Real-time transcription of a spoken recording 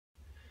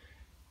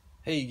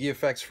Hey Gear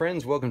Facts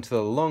friends, welcome to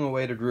the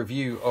long-awaited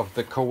review of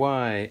the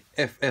Kawai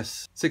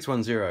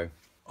FS-610.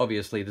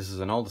 Obviously this is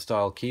an older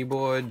style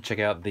keyboard. Check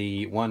out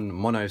the one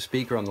mono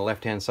speaker on the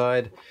left hand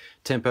side.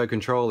 Tempo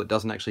control, it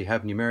doesn't actually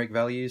have numeric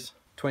values.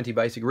 20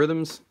 basic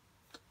rhythms.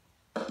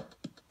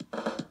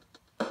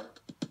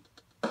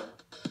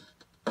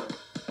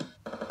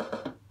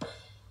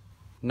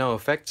 No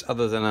effects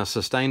other than a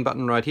sustain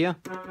button right here.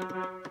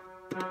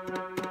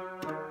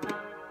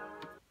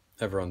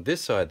 Over on this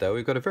side though,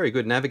 we've got a very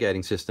good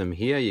navigating system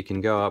here. You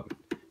can go up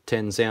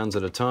 10 sounds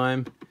at a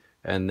time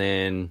and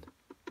then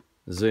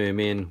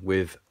zoom in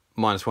with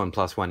 -1,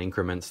 +1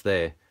 increments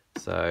there.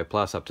 So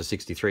plus up to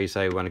 63,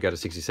 say we want to go to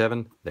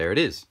 67, there it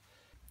is.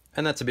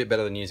 And that's a bit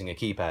better than using a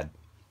keypad.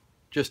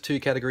 Just two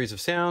categories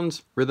of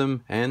sounds,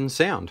 rhythm and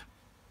sound.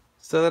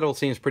 So that all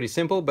seems pretty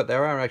simple, but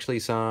there are actually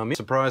some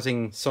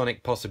surprising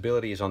sonic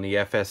possibilities on the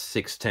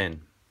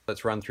FS-610.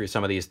 Let's run through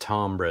some of these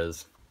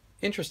timbres.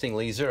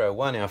 Interestingly,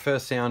 01, our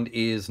first sound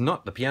is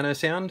not the piano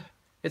sound,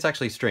 it's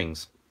actually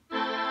strings.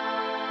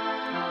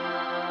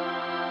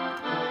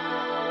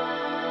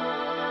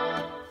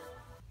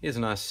 Here's a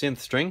nice synth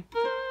string.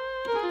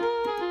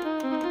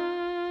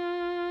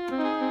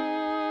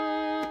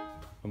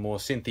 A more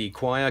synthy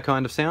choir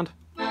kind of sound.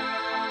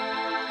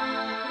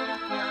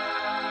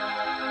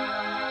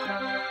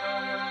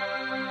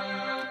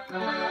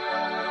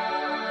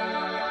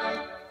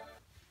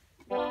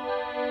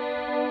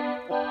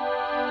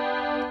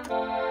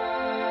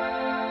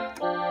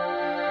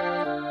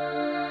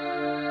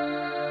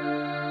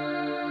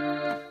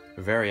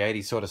 Very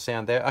 80s sort of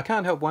sound there. I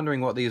can't help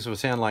wondering what these would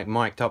sound like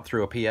mic'd up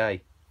through a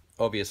PA.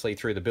 Obviously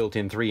through the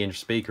built-in 3-inch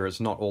speaker it's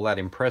not all that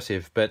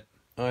impressive, but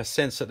I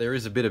sense that there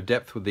is a bit of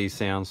depth with these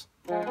sounds.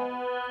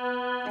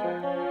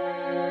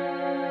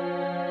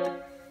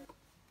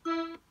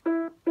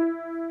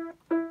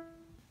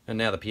 And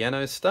now the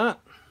pianos start.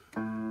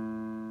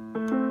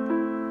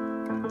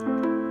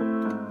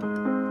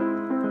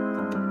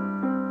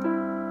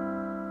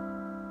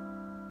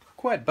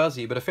 Quite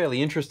buzzy, but a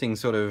fairly interesting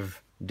sort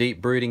of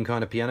deep brooding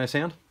kind of piano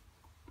sound.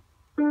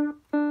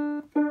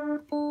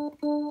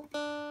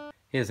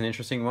 Here's an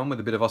interesting one with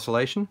a bit of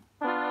oscillation.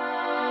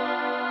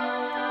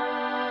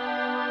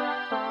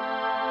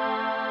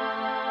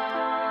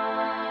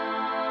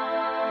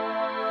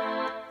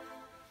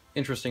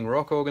 Interesting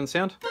rock organ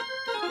sound.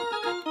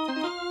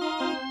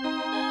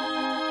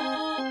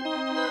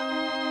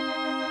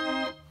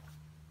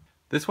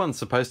 This one's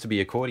supposed to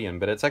be accordion,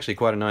 but it's actually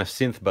quite a nice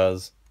synth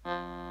buzz.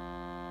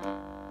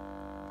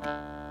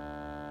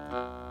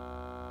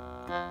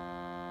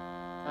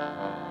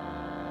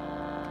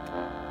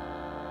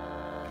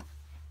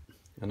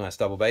 A nice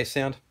double bass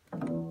sound.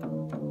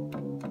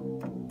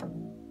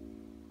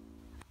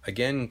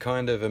 Again,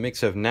 kind of a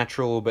mix of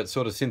natural but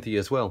sort of synthy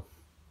as well.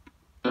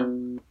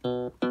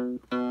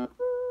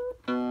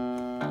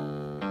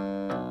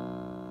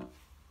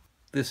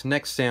 This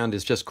next sound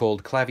is just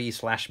called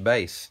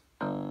clavy/bass.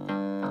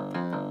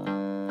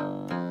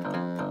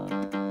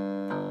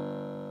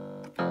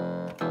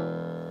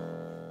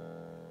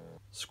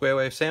 Square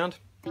wave sound.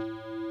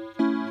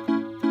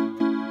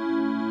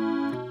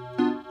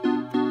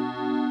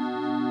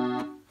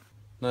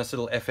 Nice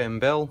little FM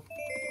bell.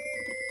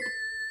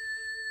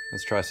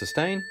 Let's try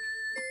sustain.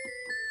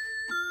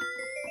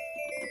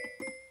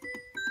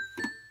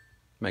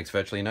 Makes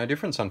virtually no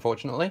difference,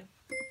 unfortunately.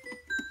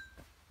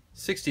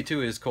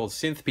 62 is called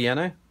synth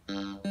piano.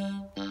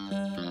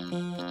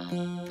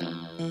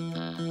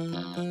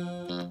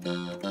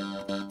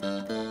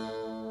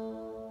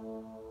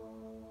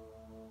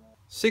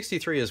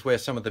 63 is where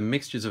some of the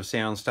mixtures of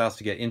sound starts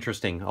to get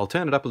interesting. I'll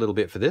turn it up a little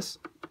bit for this.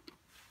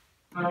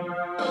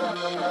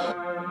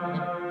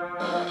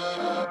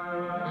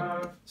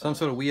 Some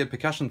sort of weird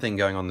percussion thing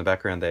going on in the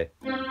background there.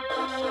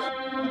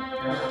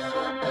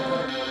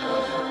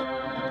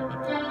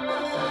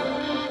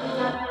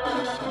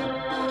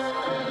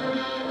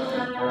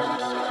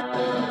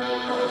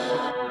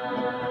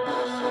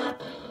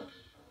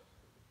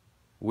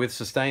 With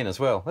sustain as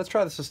well. Let's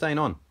try the sustain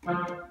on.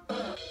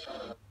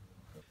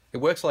 It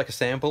works like a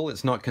sample,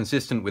 it's not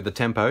consistent with the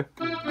tempo.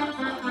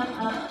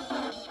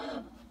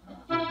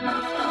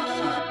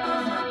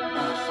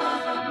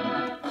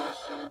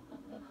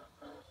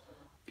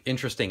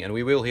 Interesting, and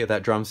we will hear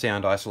that drum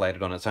sound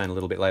isolated on its own a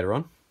little bit later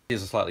on.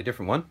 Here's a slightly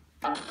different one.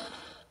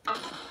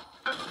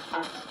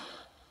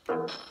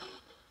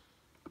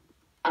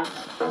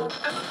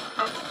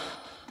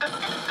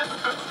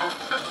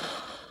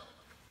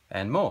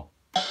 And more.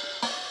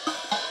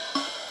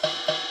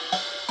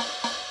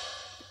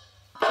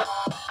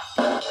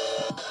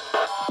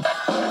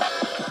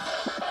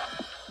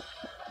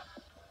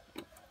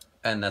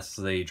 And that's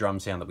the drum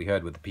sound that we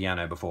heard with the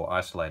piano before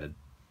isolated.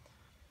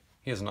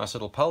 Here's a nice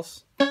little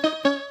pulse.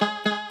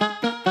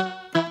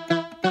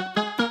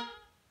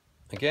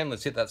 Again,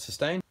 let's hit that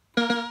sustain.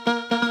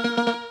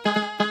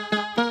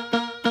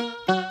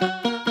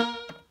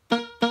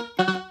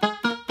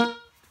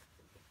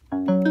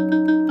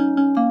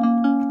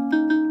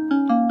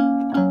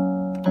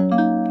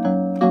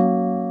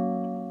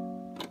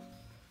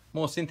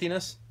 More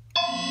synthiness.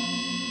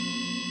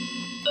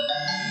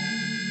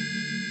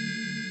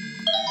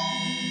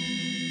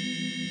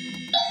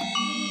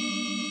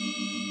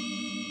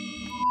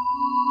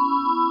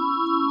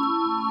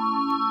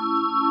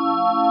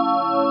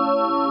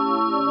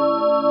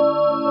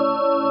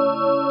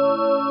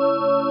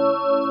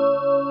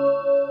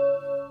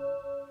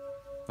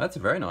 That's a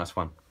very nice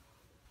one.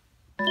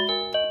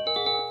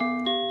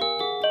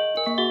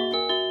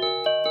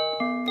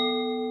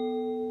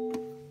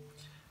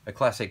 A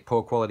classic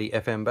poor quality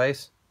FM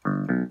bass.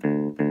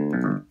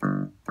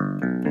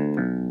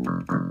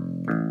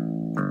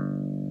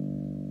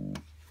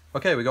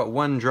 Okay, we got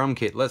one drum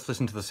kit. Let's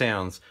listen to the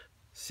sounds.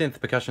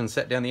 Synth percussion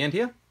set down the end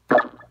here.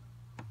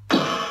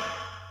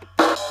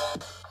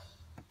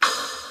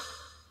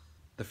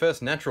 The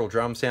first natural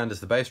drum sound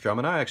is the bass drum,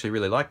 and I actually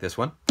really like this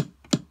one.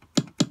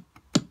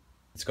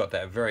 It's got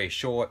that very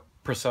short,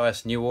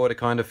 precise, new order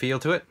kind of feel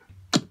to it.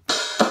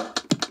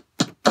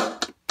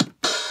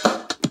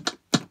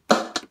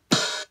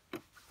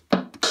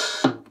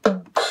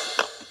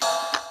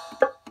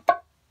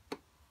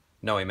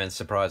 No immense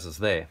surprises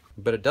there,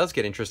 but it does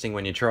get interesting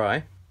when you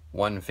try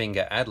one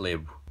finger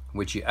ad-lib,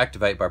 which you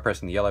activate by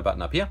pressing the yellow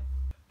button up here.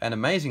 And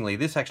amazingly,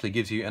 this actually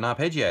gives you an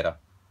arpeggiator.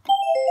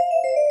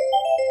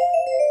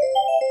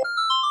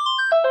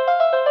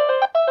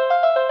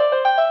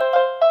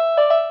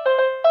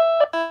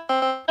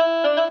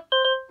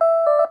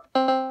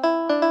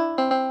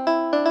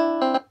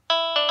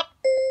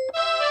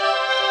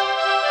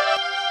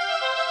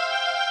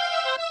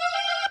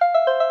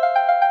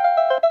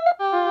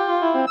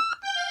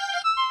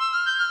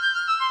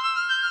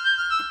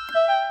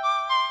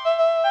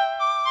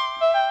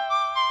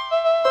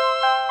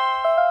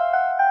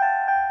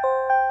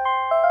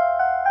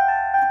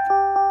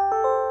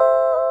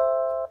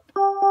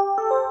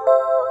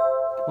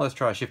 Let's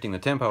try shifting the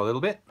tempo a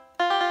little bit.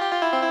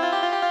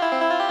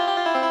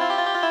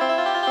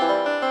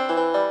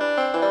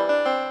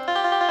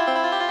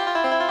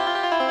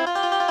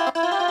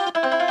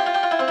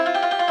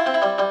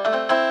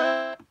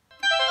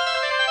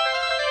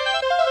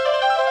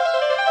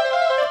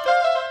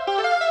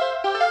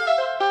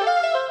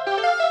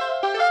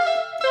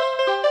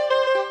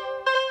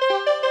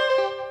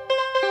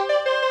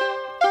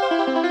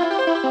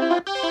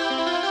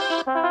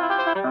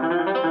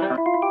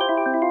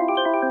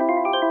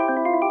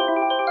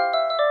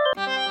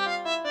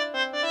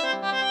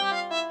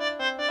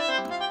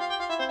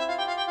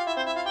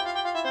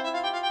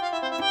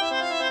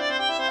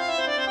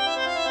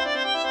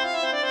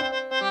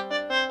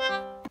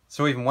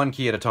 So even one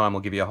key at a time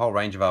will give you a whole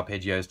range of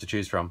arpeggios to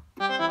choose from.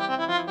 Oh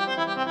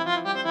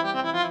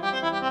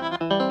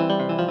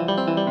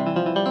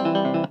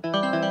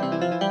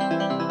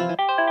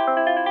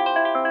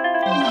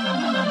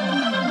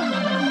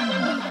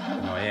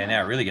yeah,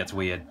 now it really gets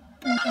weird.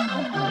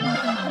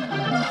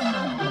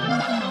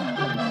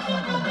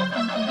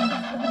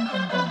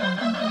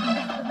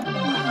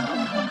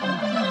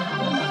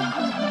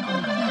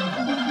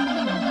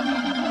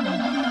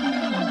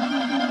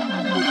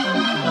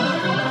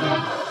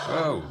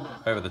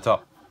 Over the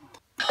top.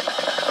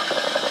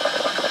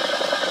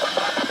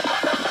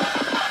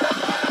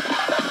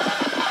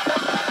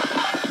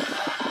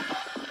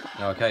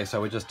 Okay, so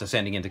we're just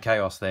descending into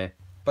chaos there.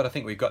 But I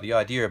think we've got the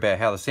idea about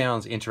how the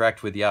sounds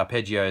interact with the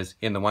arpeggios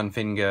in the one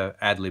finger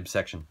ad-lib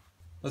section.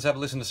 Let's have a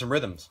listen to some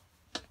rhythms.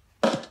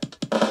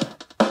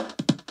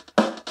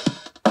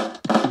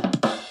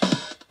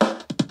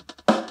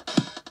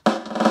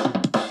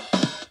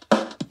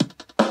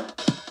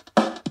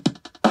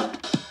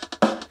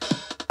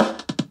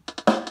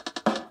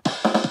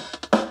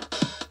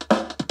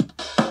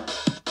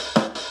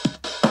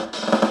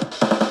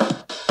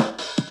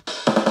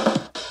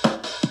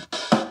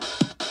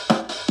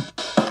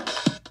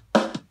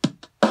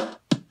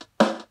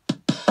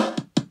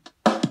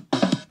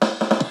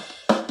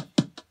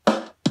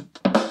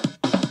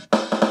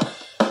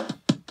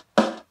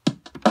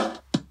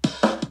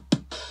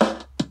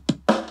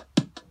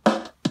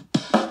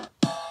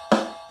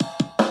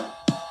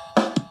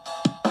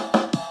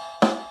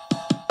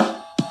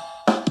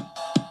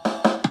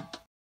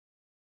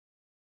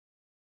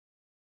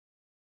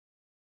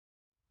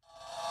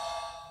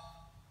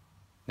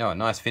 Oh, a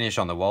nice finish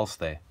on the waltz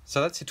there. So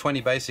that's your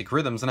 20 basic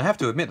rhythms, and I have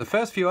to admit, the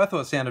first few I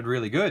thought sounded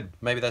really good.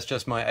 Maybe that's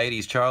just my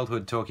 80s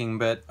childhood talking,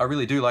 but I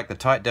really do like the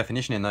tight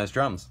definition in those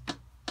drums.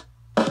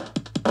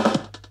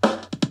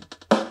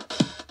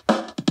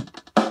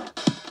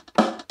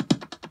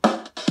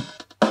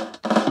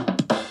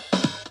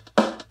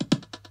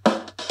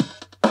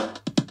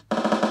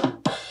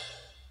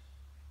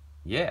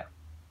 Yeah.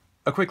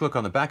 A quick look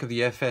on the back of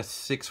the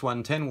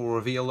FS-610 will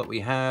reveal that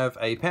we have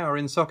a power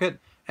in socket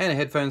and a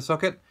headphone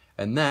socket,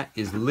 and that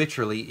is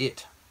literally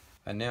it.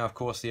 And now, of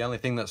course, the only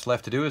thing that's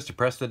left to do is to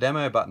press the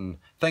demo button.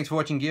 Thanks for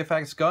watching Gear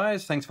Facts,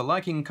 guys. Thanks for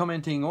liking,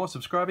 commenting, or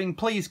subscribing.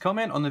 Please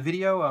comment on the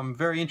video. I'm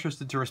very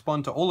interested to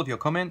respond to all of your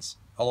comments.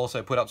 I'll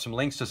also put up some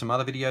links to some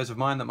other videos of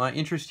mine that might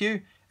interest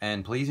you.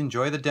 And please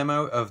enjoy the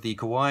demo of the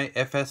Kawai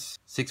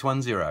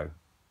FS-610.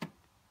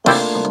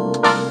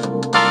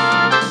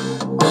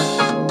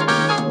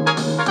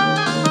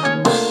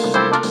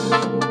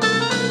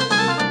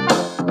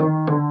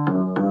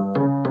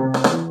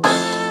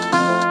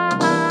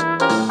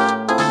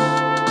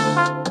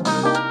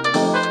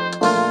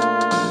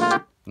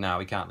 No,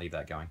 we can't leave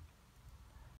that going.